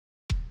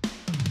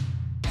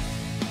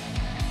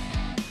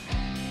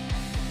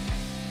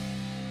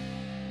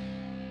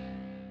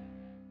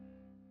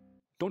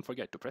Don't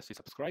forget to press the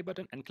subscribe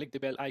button and click the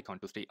bell icon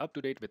to stay up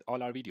to date with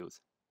all our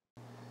videos.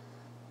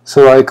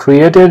 So I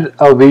created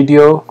a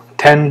video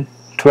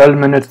 10-12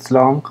 minutes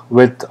long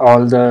with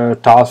all the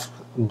tasks,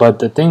 but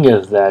the thing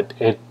is that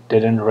it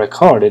didn't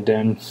record, it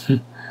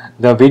didn't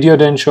the video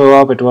didn't show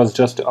up, it was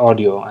just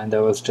audio and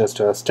there was just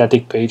a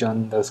static page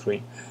on the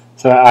screen.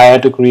 So I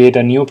had to create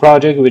a new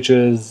project which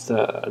is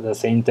the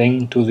same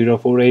thing,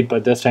 2048,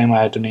 but this time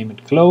I had to name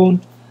it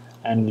clone,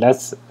 and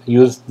let's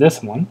use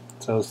this one.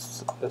 So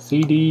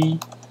cd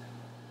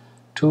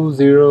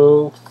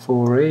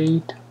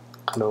 2048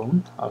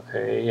 clone.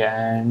 Okay,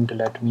 and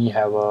let me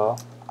have a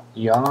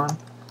yarn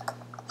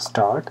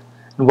start.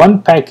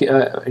 One pack,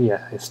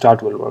 yeah,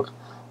 start will work.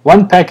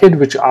 One package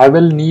which I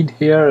will need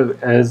here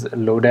is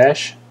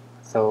Lodash.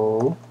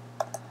 So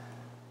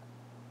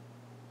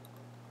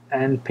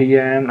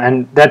npm,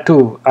 and that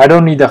too, I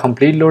don't need the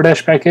complete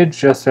Lodash package,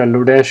 just a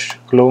Lodash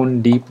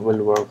clone deep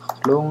will work.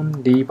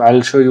 Clone deep,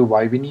 I'll show you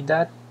why we need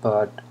that,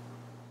 but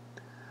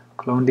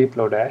clone deep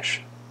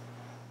Lodash.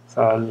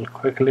 So I'll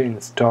quickly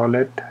install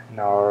it in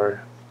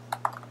our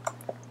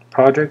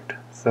project.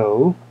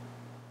 So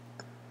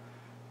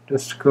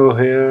just go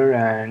here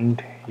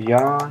and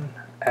yarn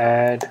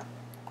add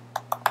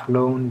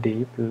clone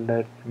deep.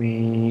 Let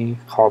me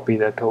copy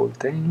that whole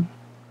thing.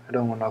 I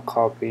don't want to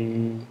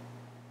copy,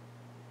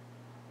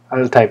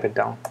 I'll type it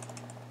down.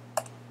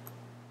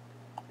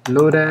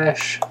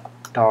 Lodash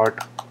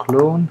dot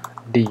clone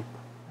deep,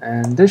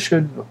 and this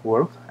should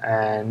work.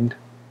 And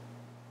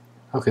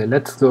okay,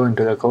 let's go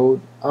into the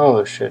code.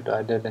 Oh shit,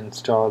 I did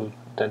install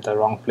at the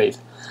wrong place.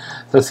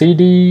 So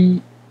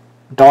cd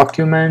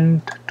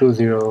document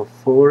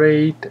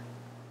 2048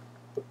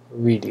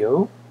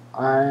 video,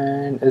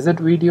 and is it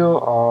video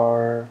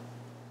or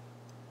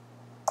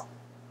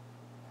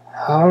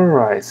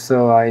alright,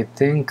 so I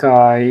think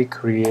I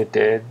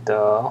created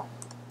the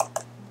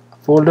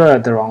folder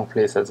at the wrong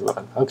place as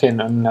well. Okay,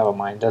 no, never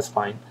mind, that's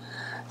fine.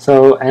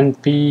 So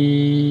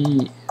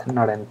npx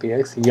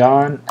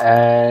yarn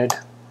add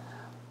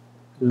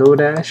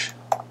Lodash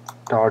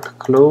dot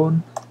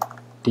clone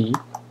deep,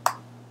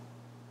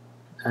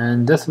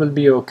 and this will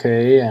be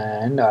okay,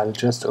 and I'll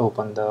just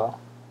open the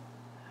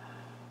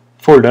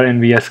folder in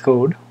VS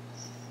Code.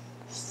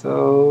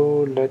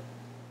 So let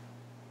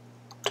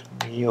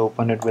me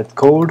open it with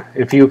code.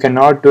 If you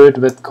cannot do it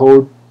with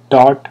code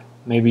dot,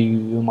 maybe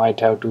you might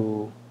have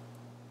to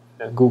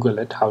Google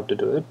it how to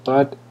do it,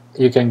 but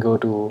you can go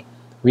to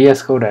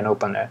VS Code and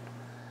open it.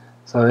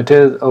 So it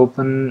is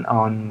open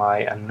on my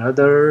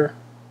another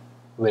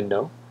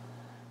window.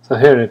 So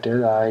here it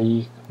is.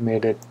 I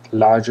made it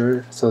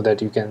larger so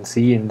that you can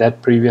see in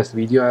that previous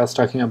video I was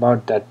talking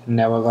about that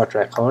never got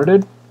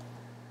recorded.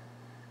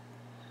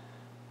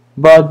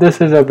 But this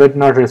is a bit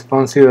not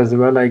responsive as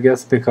well, I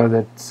guess, because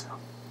it's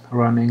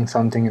running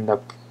something in the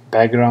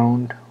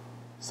background.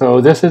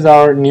 So this is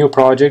our new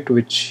project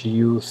which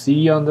you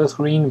see on the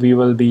screen. We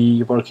will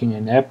be working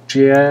in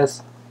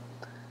app.js,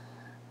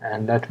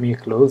 and let me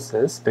close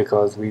this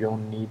because we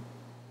don't need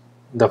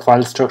the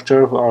file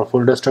structure or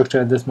folder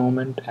structure at this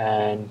moment,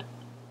 and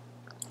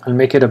I'll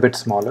make it a bit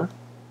smaller.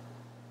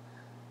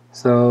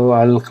 So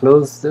I'll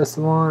close this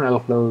one, I'll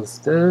close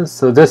this.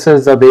 So this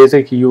is the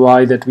basic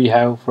UI that we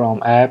have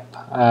from app,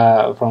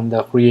 from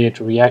the create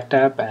React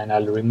app, and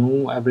I'll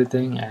remove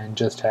everything and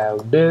just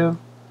have div.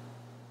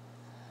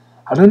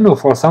 I don't know,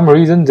 for some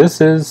reason this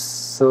is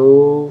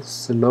so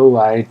slow.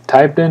 I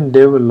typed in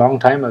div a long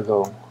time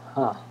ago.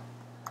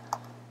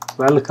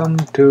 Welcome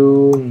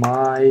to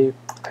my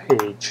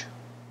page.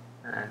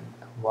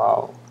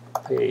 Wow,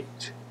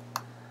 page.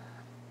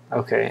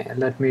 Okay,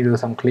 let me do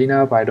some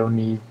cleanup. I don't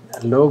need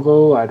a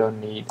logo, I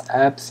don't need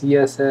app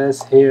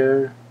CSS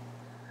here.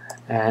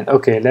 And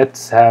okay,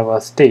 let's have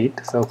a state.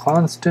 So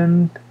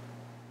constant.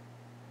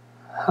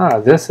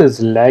 This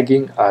is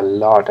lagging a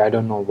lot. I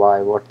don't know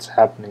why, what's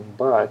happening,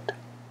 but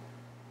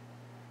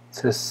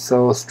this is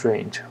so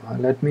strange.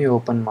 Let me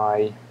open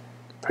my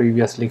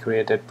previously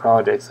created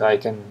project so I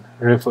can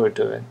refer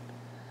to it.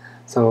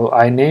 So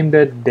I named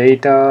it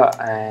data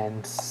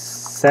and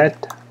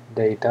set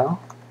data,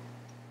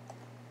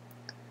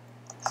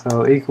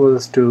 so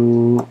equals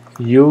to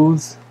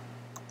use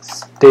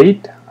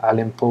state. I'll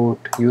import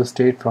use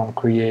state from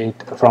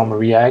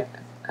React,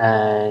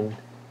 and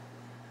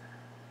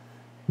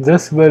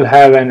this will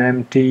have an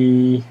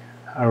empty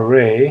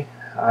array.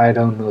 I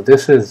don't know,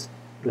 this is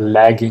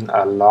lagging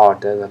a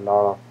lot. There's a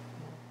lot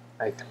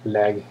of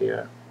lag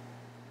here.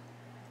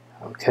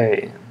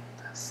 Okay,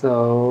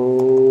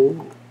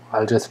 so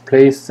I'll just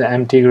place the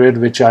empty grid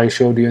which I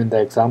showed you in the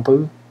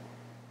example,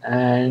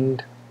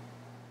 and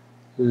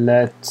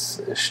let's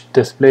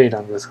display it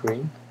on the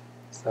screen.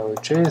 So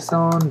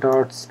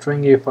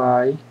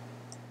json.stringify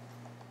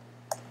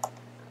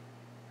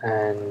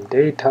and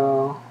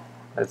data,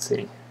 let's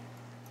see.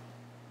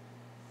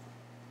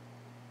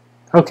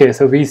 Okay,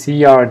 so we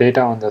see our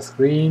data on the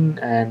screen,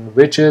 and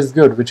which is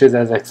good, which is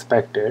as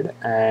expected.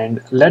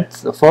 And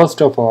let's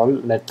first of all,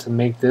 let's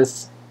make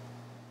this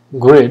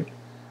grid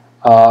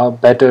a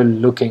better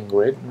looking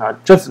grid,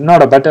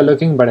 not a better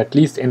looking, but at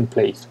least in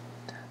place.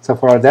 So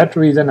for that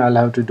reason I'll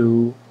have to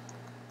do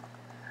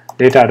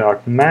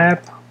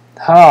data.map.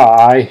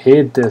 I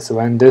hate this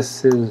when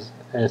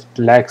it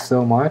lags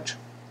so much.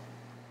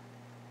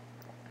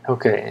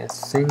 Okay,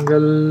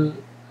 single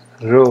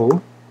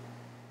row,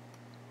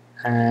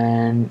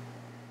 and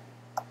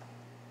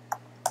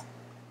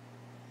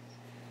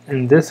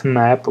in this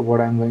map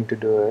what I'm going to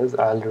do is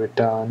I'll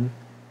return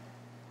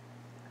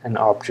an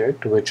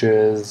object which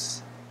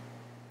is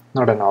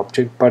not an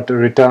object but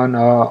return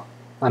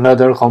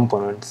another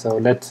component. So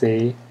let's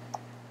say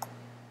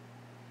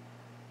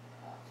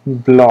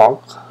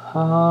block.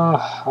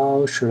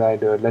 How should I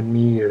do it? Let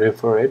me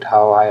refer it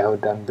how I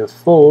have done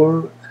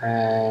before,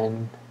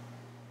 and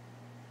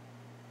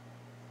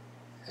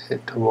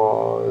it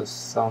was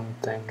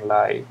something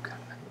like,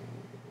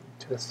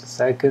 just a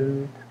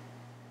second.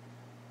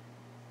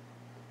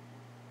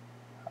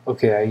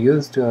 Okay, I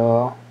used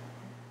let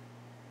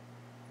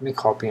me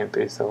copy and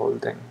paste the whole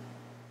thing.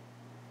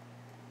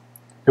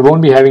 It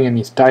won't be having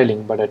any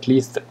styling, but at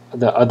least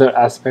the other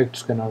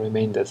aspects gonna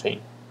remain the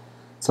same.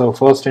 So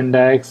first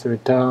index,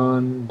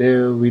 return,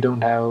 div, we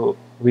don't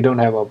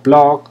have a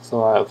block,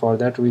 so for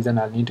that reason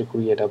I'll need to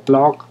create a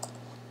block,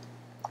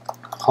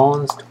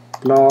 const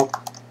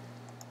block,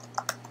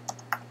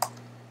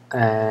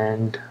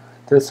 and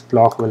this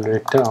block will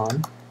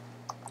return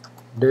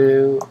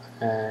div,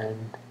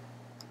 and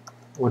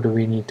what do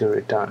we need to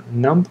return?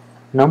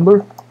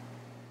 Number?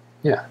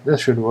 Yeah,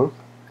 this should work.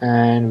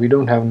 And we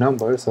don't have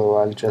number, so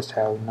I'll just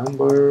have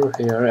number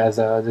here as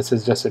this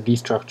is just a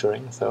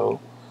destructuring. So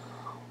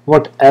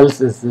what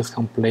else is this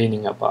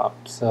complaining about?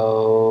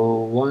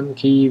 So one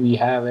key, we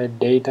have it,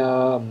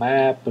 data,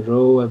 map,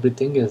 row,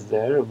 everything is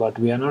there, but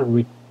we are not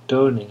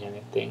returning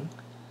anything.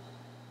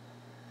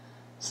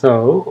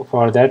 So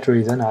for that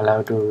reason I'll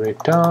have to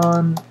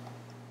return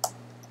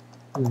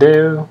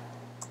div.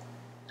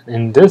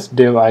 In this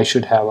div I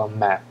should have a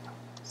map.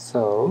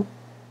 So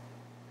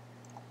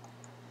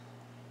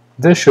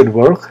this should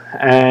work,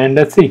 and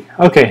let's see.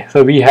 Okay,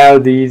 so we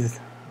have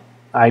these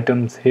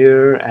items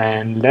here,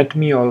 and let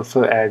me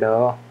also add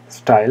a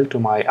style to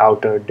my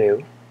outer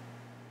div.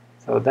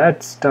 So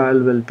that style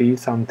will be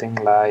something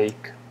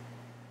like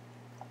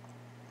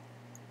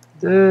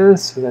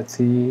this. Let's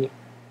see,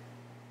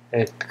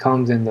 it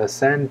comes in the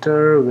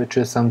center, which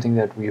is something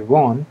that we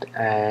want.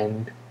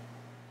 And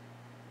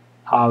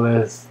how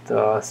is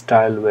the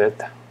style with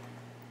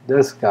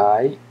this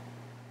guy?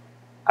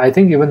 I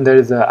think even there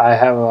is I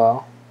have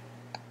a,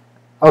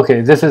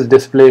 okay, this is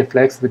display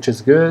flex, which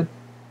is good.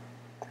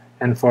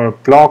 And for a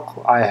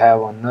block I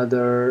have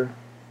another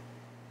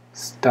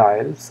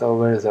style. So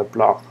where is the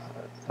block?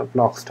 The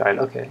block style.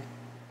 Okay,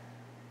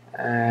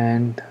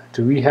 and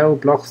do we have a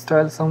block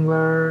style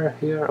somewhere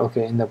here?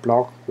 Okay, in the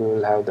block we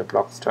will have the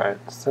block style.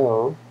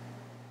 So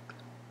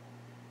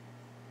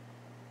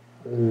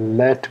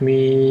let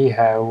me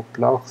have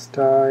block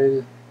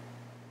style.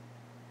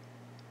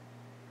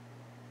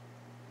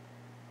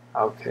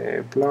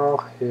 Okay,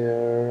 block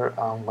here.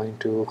 I'm going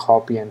to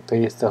copy and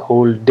paste the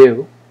whole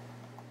div.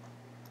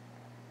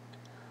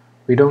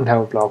 We don't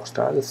have a block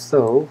style,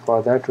 so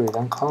for that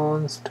reason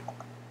const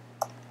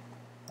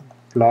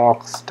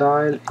block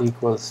style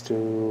equals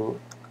to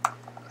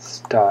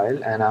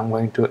style, and I'm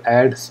going to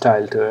add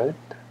style to it.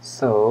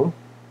 So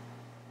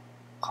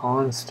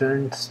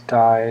constant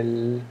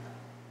style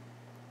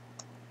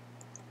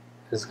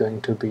is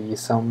going to be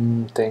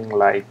something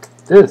like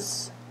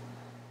this.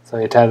 So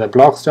it has a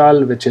block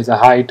style which is a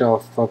height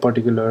of a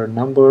particular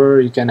number.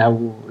 You can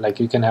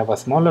have a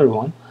smaller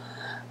one.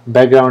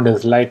 Background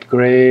is light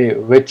gray,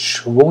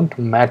 which won't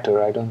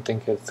matter. I don't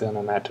think it's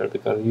gonna matter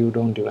because you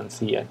don't even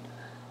see it.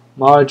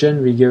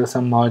 Margin, we give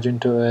some margin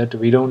to it.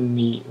 We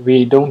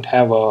don't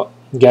have a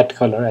get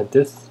color at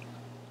this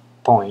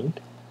point.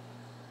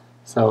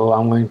 So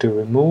I'm going to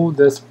remove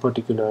this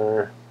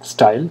particular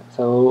style.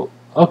 So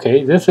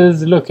okay, this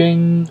is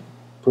looking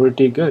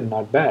pretty good,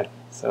 not bad.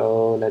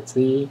 So let's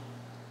see.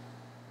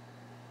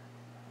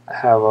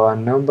 Have a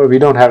number. We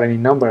don't have any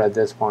number at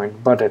this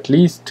point, but at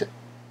least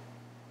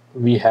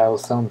we have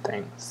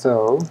something.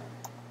 So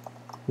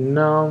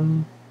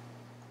num.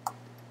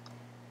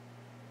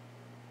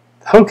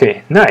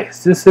 Okay,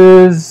 nice. This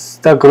is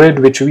the grid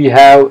which we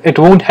have. It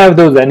won't have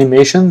those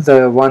animations,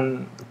 the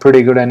one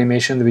pretty good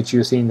animation which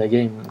you see in the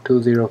game,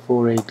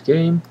 2048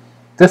 game.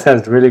 This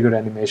has really good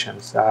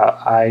animations.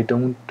 I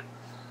don't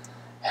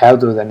have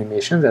those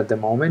animations at the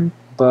moment,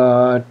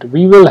 but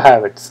we will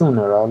have it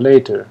sooner or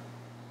later.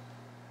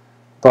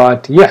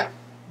 But yeah,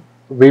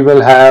 we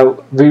will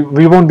have,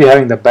 we won't be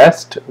having the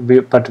best,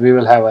 but we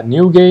will have a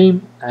new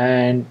game,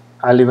 and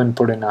I'll even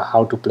put in a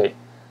how to play.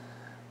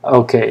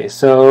 Okay,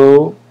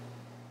 so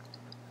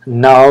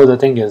now the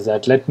thing is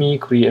that let me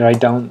write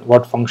down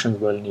what functions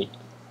we'll need.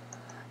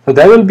 So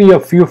there will be a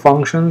few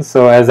functions.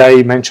 So as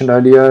I mentioned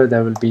earlier,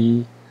 there will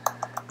be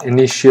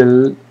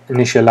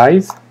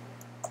initialize,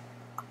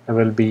 there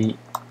will be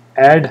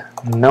add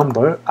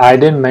number. I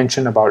didn't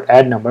mention about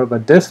add number,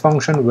 but this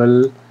function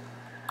will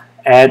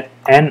add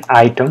an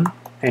item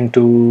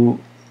into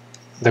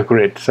the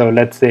grid. So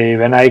let's say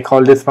when I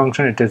call this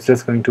function, it is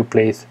just going to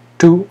place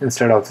 2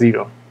 instead of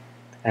 0,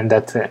 and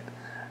that's it.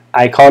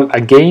 I call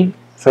again,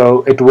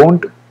 so it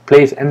won't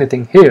place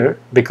anything here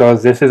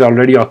because this is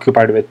already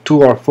occupied with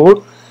 2 or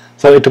 4,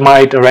 so it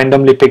might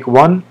randomly pick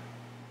one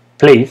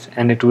place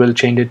and it will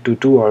change it to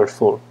 2 or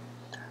 4.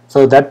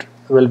 So that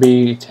will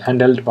be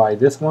handled by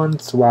this one: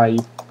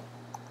 swipe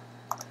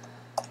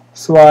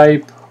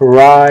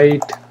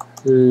right,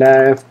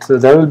 left. So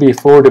there will be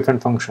 4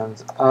 different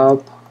functions: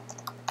 up,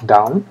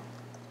 down,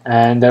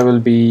 and there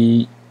will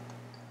be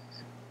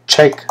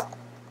check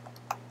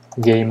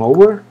game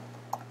over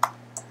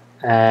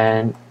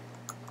and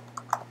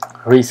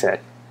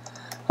reset.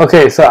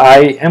 Okay, so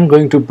I am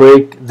going to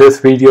break this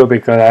video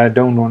because I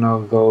don't want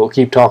to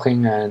keep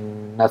talking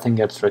and nothing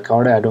gets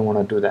recorded. I don't want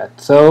to do that.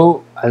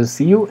 So I'll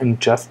see you in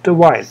just a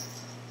while.